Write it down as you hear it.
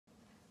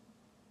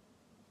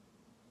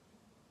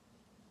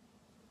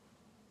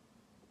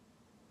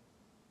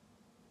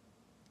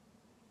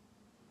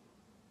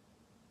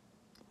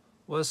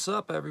What's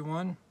up,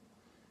 everyone?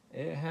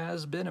 It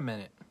has been a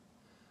minute.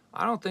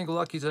 I don't think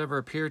Lucky's ever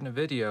appeared in a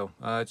video.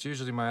 It's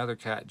usually my other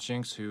cat,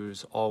 Jinx,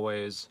 who's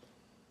always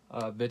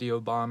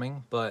video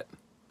bombing, but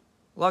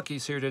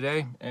Lucky's here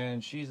today,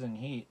 and she's in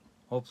heat.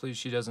 Hopefully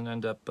she doesn't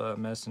end up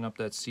messing up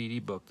that CD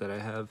book that I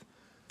have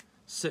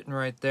sitting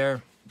right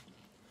there.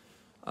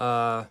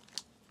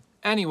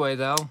 Anyway,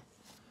 though,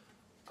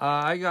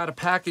 I got a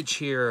package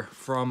here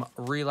from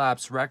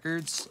Relapse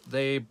Records.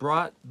 They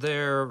brought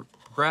their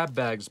grab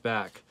bags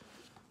back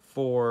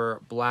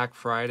for Black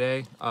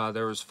Friday.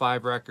 There was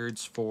 5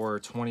 records for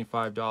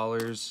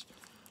 $25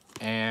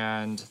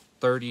 and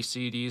 30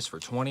 CDs for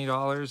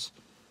 $20.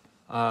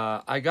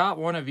 I got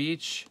one of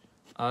each.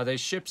 They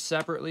shipped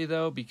separately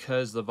though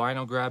because the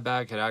vinyl grab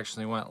bag had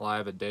actually went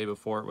live a day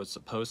before it was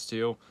supposed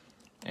to,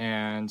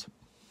 and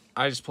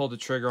I just pulled the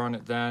trigger on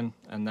it then,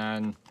 and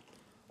then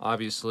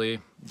obviously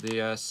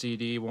the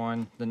CD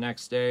one the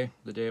next day,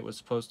 the day it was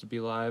supposed to be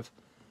live.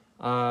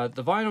 The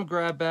vinyl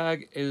grab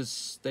bag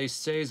is, they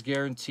say, is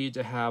guaranteed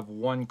to have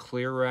 1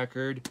 clear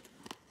record,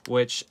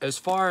 which, as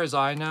far as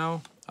I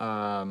know,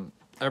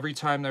 every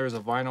time there is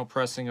a vinyl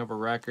pressing of a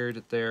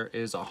record, there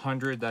is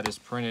 100 that is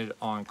printed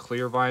on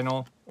clear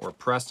vinyl or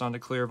pressed onto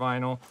clear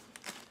vinyl,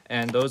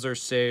 and those are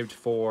saved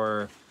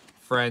for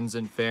friends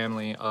and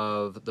family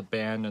of the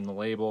band and the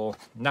label.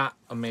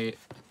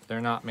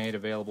 They're not made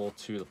available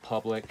to the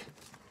public,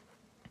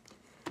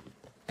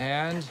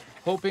 and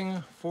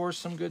hoping for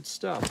some good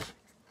stuff.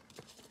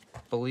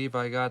 Believe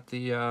I got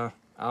the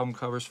album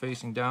covers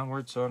facing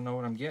downward, so I don't know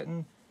what I'm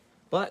getting,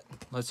 but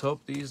let's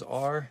hope these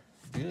are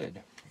good.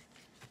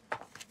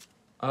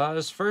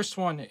 This first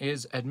one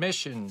is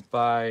Admission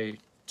by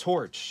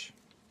Torch.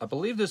 I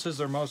believe this is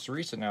their most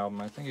recent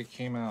album. I think it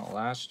came out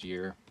last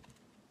year.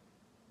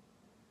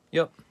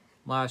 Yep,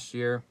 last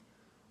year.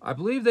 I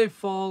believe they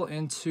fall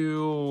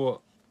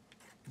into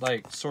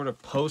like sort of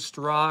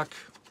post-rock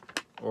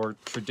or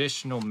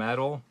traditional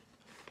metal.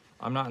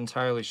 I'm not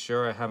entirely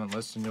sure. I haven't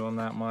listened to them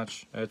that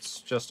much.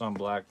 It's just on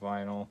black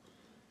vinyl.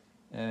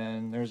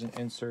 And there's an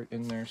insert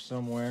in there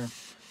somewhere.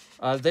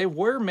 They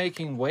were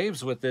making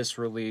waves with this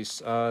release.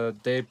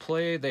 They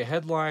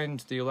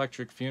headlined the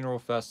Electric Funeral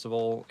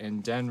Festival in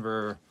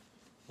Denver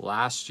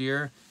last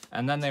year.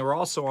 And then they were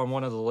also on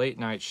one of the late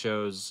night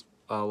shows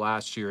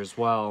last year as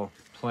well,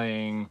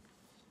 playing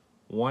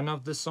one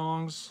of the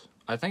songs.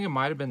 I think it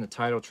might have been the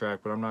title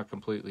track, but I'm not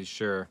completely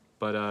sure.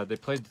 But they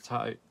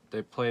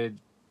played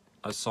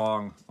a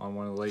song on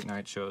one of the late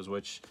night shows,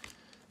 which,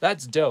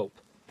 that's dope.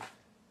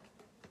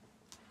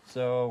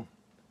 So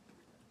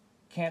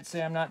can't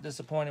say I'm not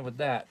disappointed with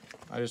that.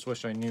 I just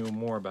wish I knew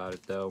more about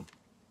it though.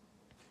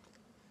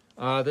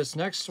 This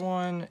next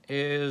one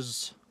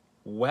is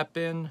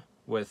Weapon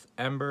with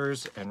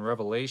Embers and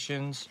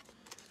Revelations.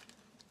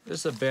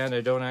 This is a band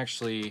I don't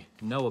actually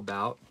know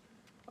about.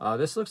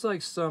 This looks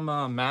like some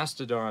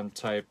Mastodon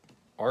type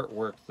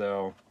artwork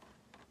though.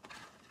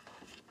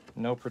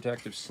 No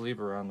protective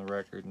sleeve around the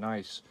record.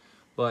 Nice.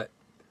 But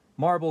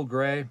Marble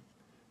Gray.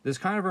 This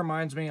kind of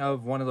reminds me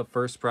of one of the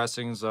first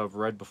pressings of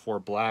Red Before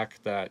Black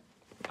that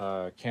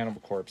Cannibal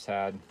Corpse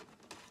had.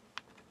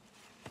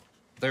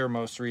 Their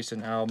most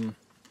recent album.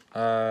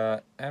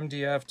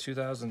 MDF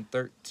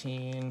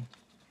 2013.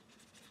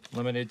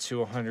 Limited to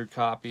 100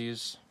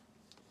 copies.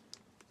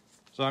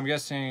 So I'm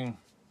guessing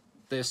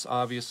this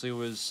obviously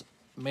was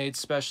made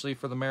specially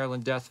for the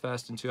Maryland Death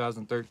Fest in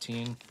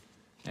 2013.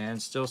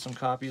 And still some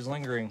copies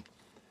lingering.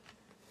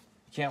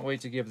 Can't wait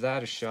to give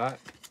that a shot.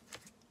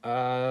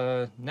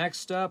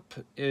 Next up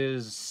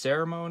is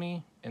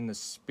Ceremony in the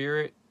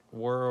Spirit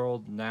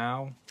World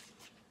Now,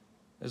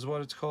 is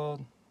what it's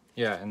called.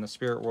 Yeah, in the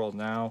Spirit World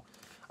Now.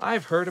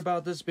 I've heard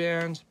about this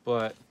band,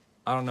 but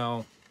I don't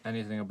know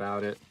anything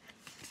about it.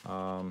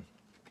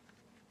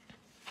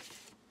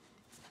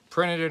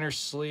 Printed inner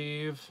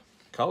sleeve,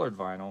 colored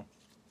vinyl.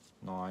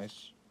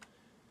 Nice.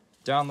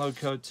 Download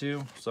code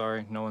 2.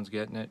 Sorry, no one's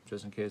getting it,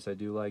 just in case I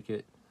do like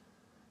it.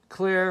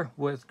 Clear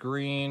with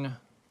green,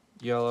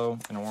 yellow,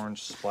 and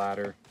orange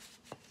splatter.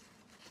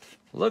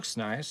 Looks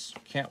nice.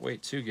 Can't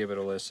wait to give it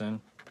a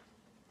listen.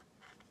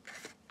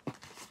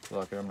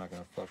 Fuck it, I'm not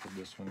gonna fuck with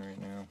this one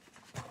right now.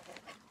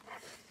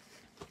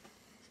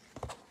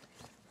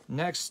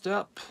 Next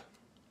up,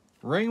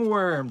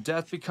 Ringworm,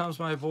 Death Becomes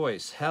My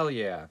Voice. Hell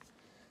yeah.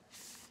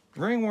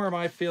 Ringworm,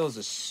 I feel, is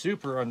a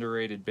super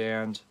underrated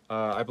band.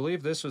 I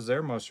believe this was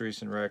their most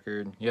recent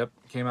record. Yep,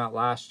 came out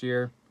last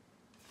year.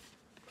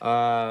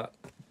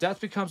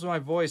 Death Becomes My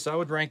Voice, I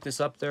would rank this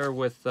up there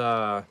with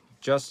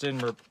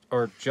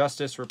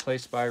Justice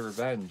Replaced by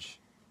Revenge.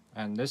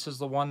 And this is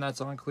the one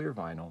that's on clear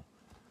vinyl.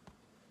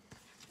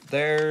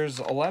 There's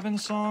 11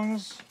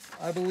 songs,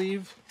 I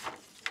believe.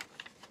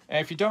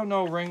 And if you don't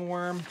know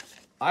Ringworm,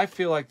 I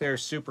feel like they're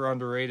super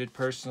underrated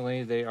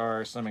personally. They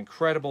are some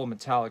incredible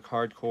metallic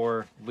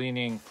hardcore,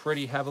 leaning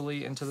pretty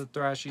heavily into the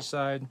thrashy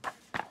side,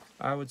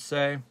 I would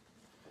say.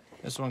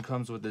 This one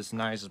comes with this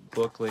nice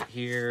booklet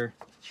here,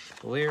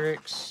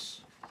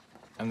 lyrics,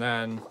 and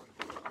then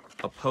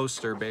a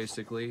poster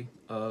basically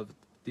of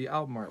the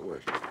album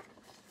artwork.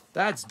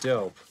 That's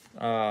dope.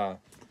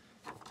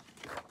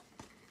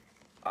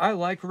 I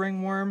like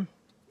Ringworm.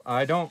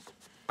 I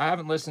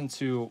haven't listened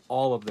to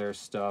all of their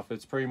stuff.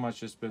 It's pretty much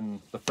just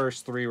been the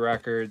first 3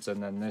 records,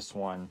 and then this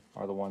one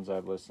are the ones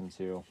I've listened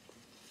to.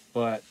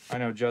 But I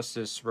know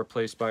Justice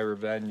Replaced by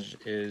Revenge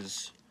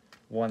is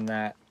one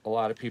that a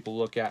lot of people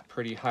look at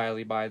pretty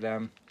highly by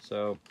them.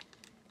 So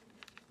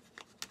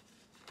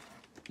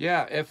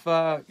yeah, if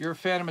you're a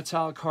fan of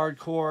metallic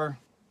hardcore,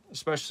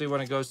 especially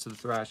when it goes to the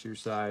thrashier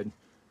side,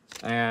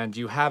 and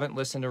you haven't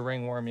listened to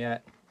Ringworm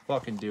yet,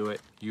 fucking do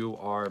it. You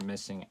are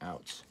missing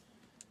out.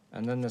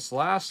 And then this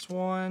last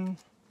one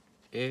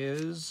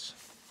is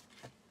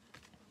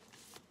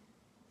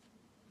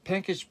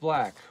Pinkish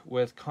Black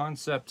with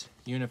Concept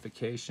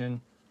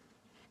Unification.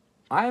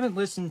 I haven't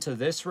listened to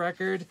this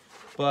record,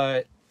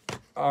 but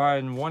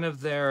on one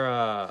of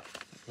their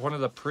one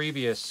of the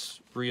previous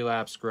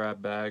Relapse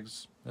grab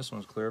bags, this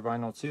one's clear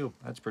vinyl too.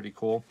 That's pretty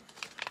cool.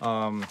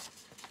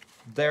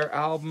 Their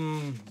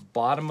album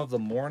Bottom of the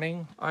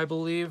Morning, I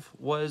believe,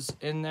 was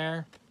in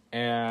there,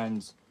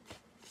 and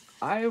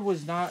I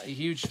was not a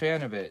huge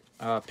fan of it.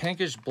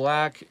 Pinkish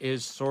Black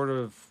is sort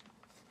of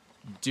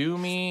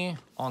doomy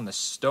on the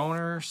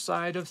stoner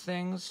side of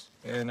things,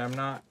 and I'm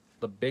not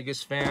the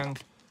biggest fan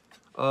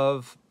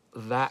of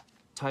that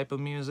type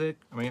of music.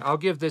 I mean, I'll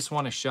give this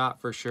one a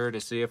shot for sure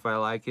to see if I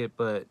like it,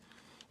 but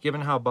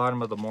given how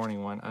Bottom of the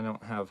Morning went, I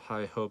don't have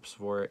high hopes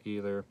for it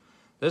either.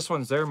 This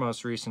one's their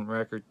most recent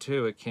record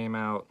too. It came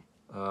out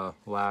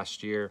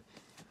last year.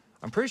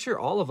 I'm pretty sure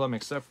all of them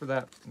except for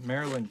that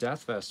Maryland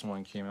Death Fest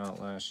one came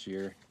out last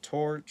year.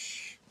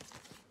 Torch,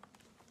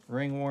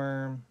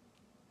 Ringworm,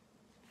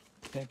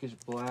 Pinkish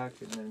Black,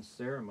 and then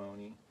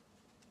Ceremony.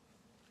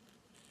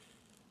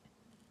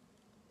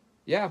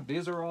 Yeah,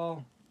 these are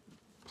all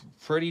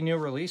pretty new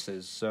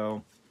releases,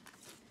 so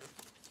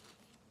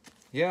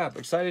yeah, I'm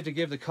excited to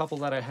give the couple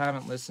that I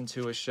haven't listened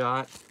to a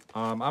shot.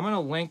 I'm going to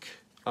link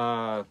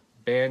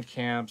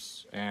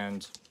Bandcamps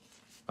and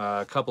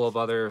a couple of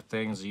other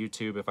things,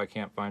 YouTube, if I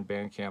can't find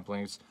Bandcamp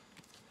links,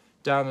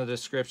 down in the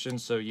description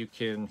so you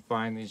can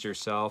find these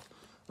yourself.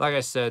 Like I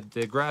said,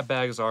 the grab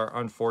bags are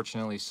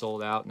unfortunately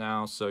sold out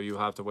now, so you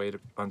have to wait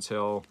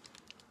until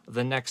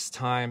the next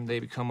time they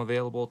become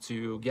available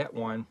to get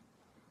one.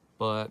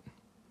 But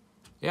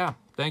yeah,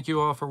 thank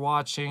you all for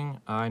watching.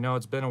 I know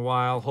it's been a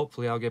while.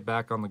 Hopefully I'll get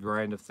back on the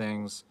grind of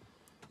things.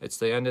 It's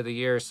the end of the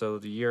year, so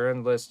the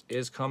year-end list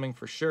is coming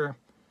for sure.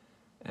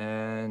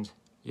 And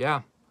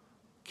yeah,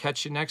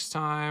 catch you next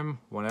time,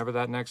 whenever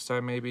that next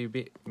time may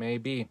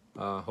be.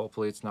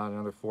 Hopefully it's not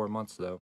another 4 months though.